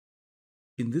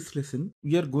In this lesson,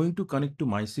 we are going to connect to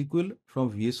MySQL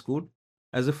from VSCode.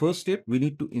 As a first step, we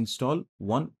need to install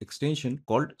one extension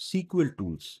called SQL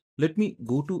Tools. Let me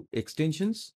go to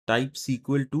extensions, type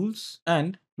SQL Tools,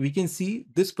 and we can see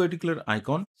this particular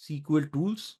icon, SQL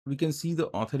Tools. We can see the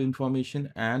author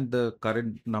information and the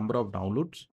current number of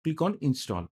downloads. Click on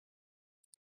install.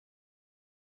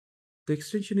 The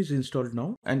extension is installed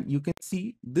now, and you can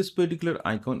see this particular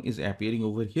icon is appearing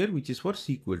over here, which is for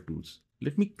SQL Tools.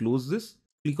 Let me close this.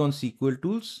 Click on SQL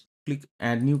Tools, click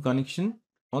Add New Connection.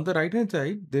 On the right hand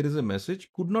side, there is a message,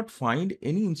 could not find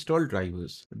any installed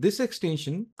drivers. This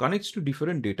extension connects to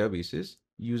different databases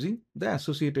using the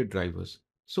associated drivers.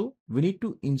 So we need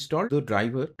to install the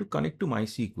driver to connect to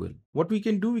MySQL. What we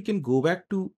can do, we can go back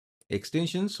to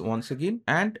extensions once again,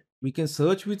 and we can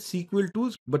search with SQL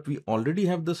Tools, but we already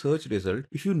have the search result.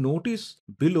 If you notice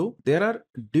below, there are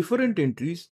different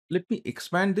entries. Let me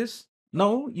expand this.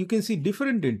 Now you can see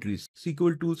different entries: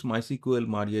 SQL Tools, MySQL,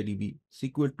 MariaDB,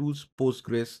 SQL Tools,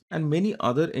 Postgres, and many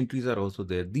other entries are also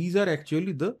there. These are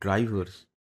actually the drivers.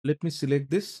 Let me select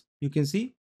this. You can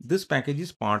see this package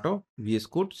is part of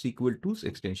VSCode SQL Tools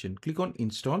extension. Click on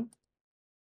install.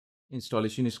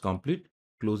 Installation is complete.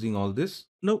 Closing all this.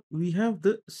 Now we have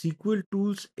the SQL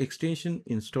Tools extension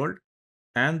installed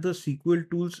and the SQL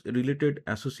Tools related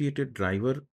associated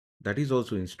driver that is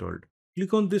also installed.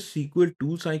 Click on this SQL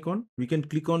Tools icon. We can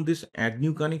click on this Add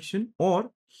New Connection, or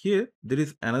here there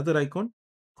is another icon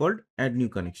called Add New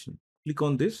Connection. Click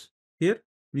on this. Here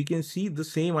we can see the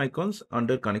same icons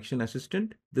under Connection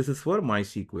Assistant. This is for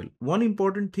MySQL. One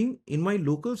important thing, in my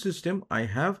local system, I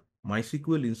have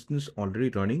MySQL instance already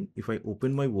running. If I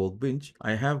open my workbench,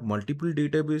 I have multiple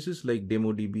databases like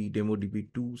DemoDB,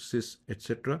 DemoDB2, Sys,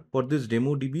 etc. For this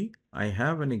DemoDB, I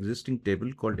have an existing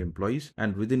table called employees,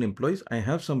 and within employees, I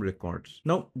have some records.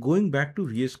 Now, going back to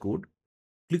VS Code,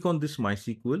 click on this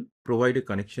MySQL, provide a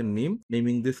connection name,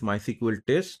 naming this MySQL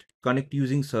test, connect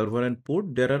using server and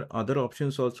port. There are other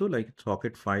options also like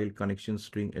socket file, connection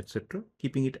string, etc.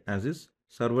 Keeping it as is.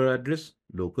 Server address,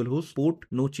 localhost, port,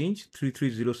 no change,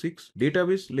 3306.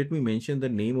 Database, let me mention the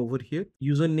name over here.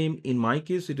 Username, in my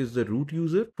case, it is the root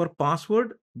user. For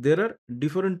password, there are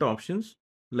different options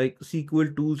like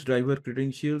SQL Tools driver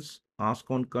credentials,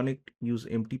 ask on connect, use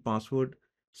empty password,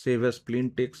 save as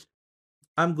plain text.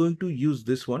 I'm going to use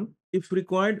this one. If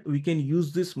required, we can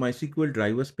use this MySQL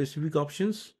driver specific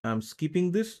options. I'm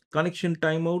skipping this. Connection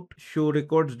timeout, show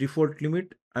records default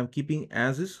limit, I'm keeping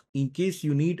as is. In case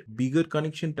you need bigger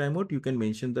connection timeout, you can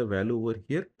mention the value over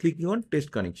here. Clicking on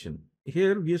test connection.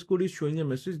 Here, VS Code is showing a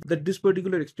message that this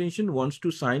particular extension wants to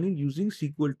sign in using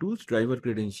SQL Tools driver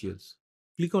credentials.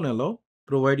 Click on allow,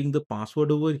 providing the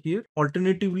password over here.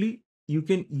 Alternatively, you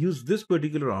can use this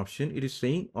particular option. It is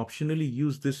saying optionally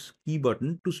use this key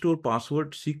button to store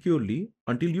password securely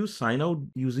until you sign out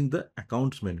using the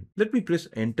accounts menu. Let me press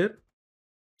enter.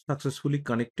 Successfully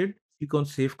connected. Click on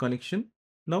save connection.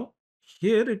 Now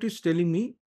here it is telling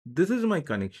me this is my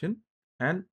connection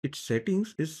and its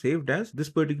settings is saved as this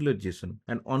particular JSON.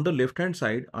 And on the left hand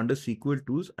side under SQL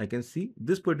Tools, I can see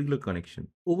this particular connection.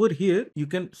 Over here, you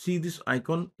can see this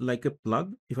icon like a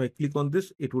plug. If I click on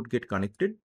this, it would get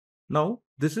connected. Now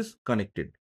this is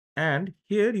connected, and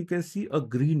here you can see a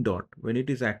green dot. When it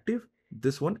is active,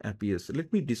 this one appears.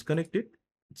 Let me disconnect it.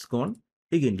 It's gone.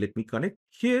 Again, let me connect.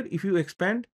 Here, if you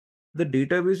expand, the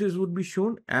databases would be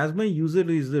shown as my user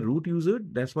is the root user.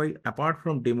 That's why apart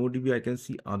from DemoDB, I can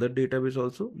see other database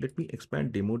also. Let me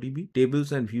expand DemoDB.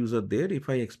 Tables and views are there. If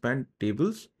I expand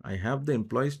tables, I have the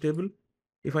employees table.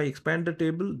 If I expand the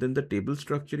table, then the table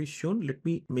structure is shown. Let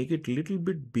me make it a little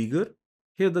bit bigger.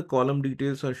 Here the column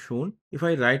details are shown. If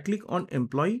I right click on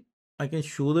employee, I can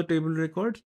show the table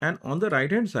records, and on the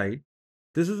right hand side,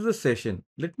 this is the session.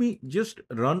 Let me just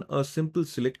run a simple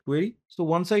select query. So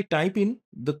once I type in,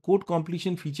 the code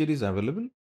completion feature is available.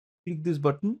 Click this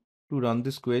button to run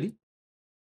this query.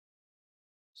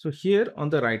 So here on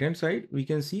the right hand side, we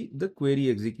can see the query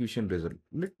execution result.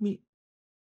 Let me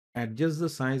adjust the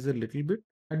size a little bit.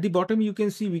 At the bottom, you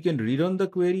can see we can rerun the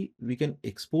query. We can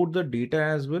export the data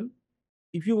as well.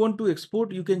 If you want to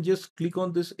export, you can just click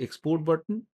on this export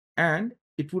button and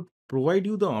it would provide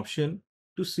you the option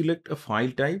to select a file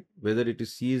type, whether it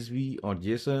is CSV or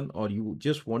JSON, or you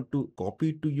just want to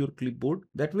copy it to your clipboard.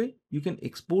 That way you can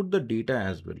export the data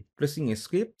as well. Pressing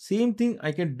escape. Same thing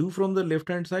I can do from the left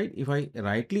hand side. If I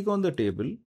right click on the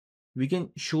table, we can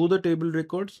show the table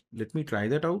records. Let me try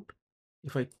that out.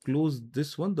 If I close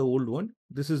this one, the old one,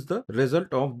 this is the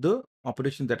result of the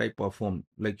operation that I performed,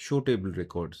 like show table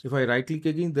records. If I right click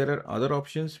again, there are other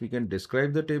options. We can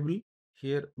describe the table.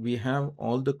 Here we have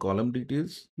all the column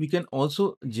details. We can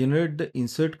also generate the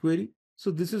insert query. So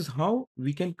this is how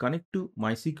we can connect to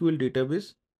MySQL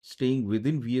database staying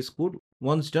within VS Code.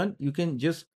 Once done, you can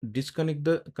just disconnect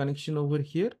the connection over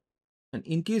here. And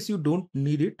in case you don't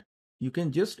need it, you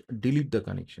can just delete the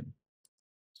connection.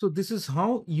 So this is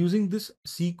how using this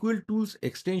SQL Tools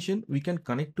extension, we can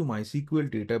connect to MySQL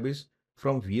database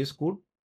from VS Code.